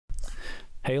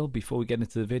Hail, before we get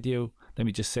into the video, let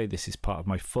me just say this is part of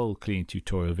my full cleaning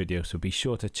tutorial video, so be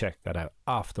sure to check that out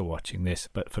after watching this.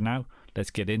 But for now,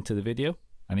 let's get into the video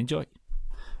and enjoy.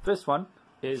 First one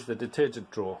is the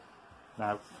detergent drawer.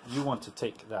 Now you want to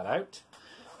take that out,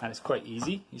 and it's quite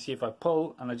easy. You see, if I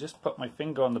pull and I just put my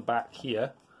finger on the back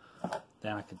here,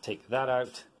 then I can take that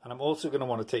out. And I'm also going to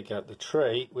want to take out the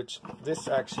tray, which this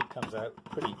actually comes out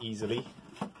pretty easily.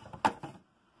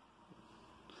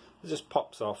 It just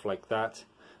pops off like that,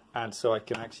 and so I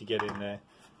can actually get in there,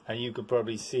 and you can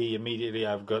probably see immediately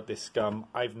I've got this scum.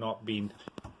 I've not been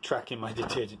tracking my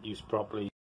detergent use properly.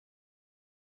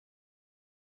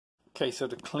 Okay, so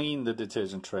to clean the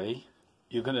detergent tray,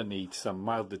 you're going to need some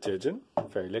mild detergent,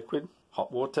 very liquid,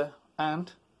 hot water,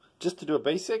 and just to do a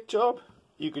basic job,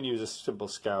 you can use a simple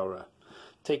scourer.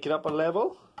 Take it up a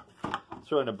level,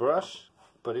 throw in a brush,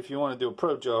 but if you want to do a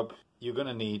pro job, you're going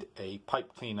to need a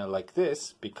pipe cleaner like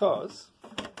this, because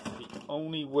the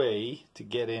only way to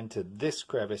get into this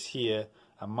crevice here,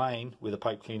 and mine with a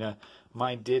pipe cleaner,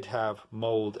 mine did have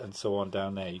mold and so on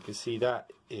down there. You can see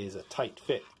that is a tight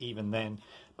fit even then,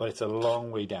 but it's a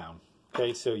long way down.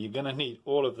 Okay, so you're going to need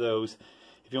all of those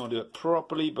if you want to do it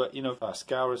properly, but you know, a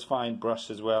scour is fine, brush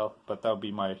as well, but that would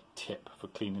be my tip for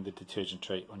cleaning the detergent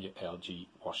tray on your LG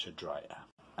washer dryer.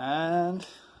 And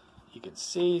you can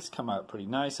see it's come out pretty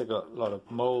nice. I got a lot of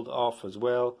mold off as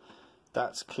well.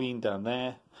 That's clean down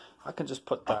there. I can just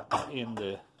put that in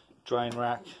the drying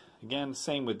rack. Again,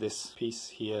 same with this piece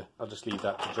here. I'll just leave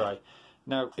that to dry.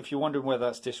 Now, if you're wondering whether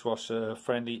that's dishwasher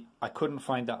friendly, I couldn't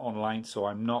find that online, so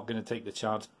I'm not going to take the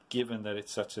chance given that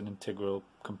it's such an integral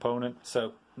component.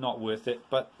 So not worth it,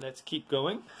 but let's keep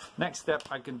going. Next step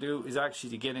I can do is actually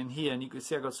to get in here, and you can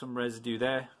see I got some residue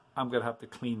there. I'm going to have to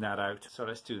clean that out, so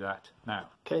let's do that now.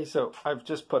 Okay, so I've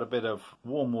just put a bit of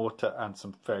warm water and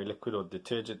some fairy liquid or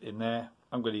detergent in there.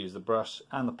 I'm going to use the brush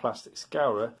and the plastic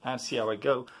scourer and see how I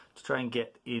go to try and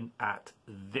get in at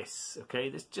this. Okay,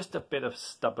 there's just a bit of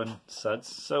stubborn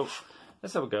suds, so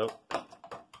let's have a go.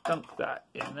 Dunk that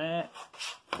in there,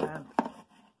 and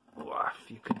wow,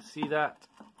 if you can see that,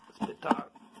 it's a bit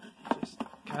dark. Just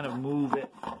kind of move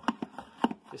it,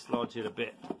 dislodge it a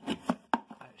bit.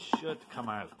 Should come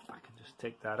out. I can just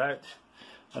take that out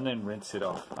and then rinse it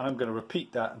off, and I'm going to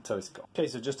repeat that until it's gone. Okay,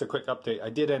 so just a quick update. I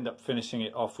did end up finishing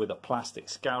it off with a plastic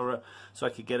scourer so I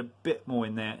could get a bit more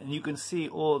in there, and you can see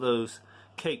all those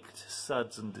caked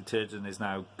suds and detergent is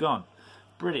now gone.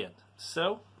 Brilliant.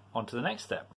 So on to the next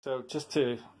step. So just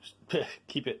to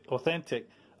keep it authentic,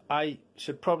 I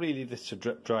should probably leave this to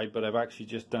drip dry, but I've actually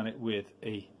just done it with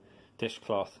a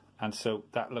dishcloth, and so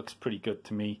that looks pretty good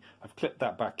to me. I've clipped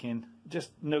that back in.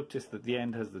 Just notice that the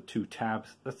end has the two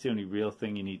tabs. That's the only real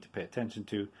thing you need to pay attention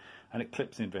to, and it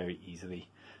clips in very easily.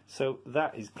 So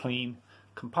that is clean.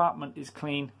 Compartment is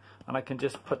clean, and I can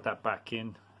just put that back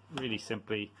in really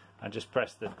simply and just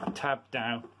press the tab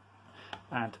down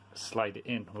and slide it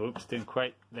in. Oops, didn't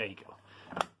quite. There you go.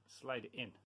 Slide it in.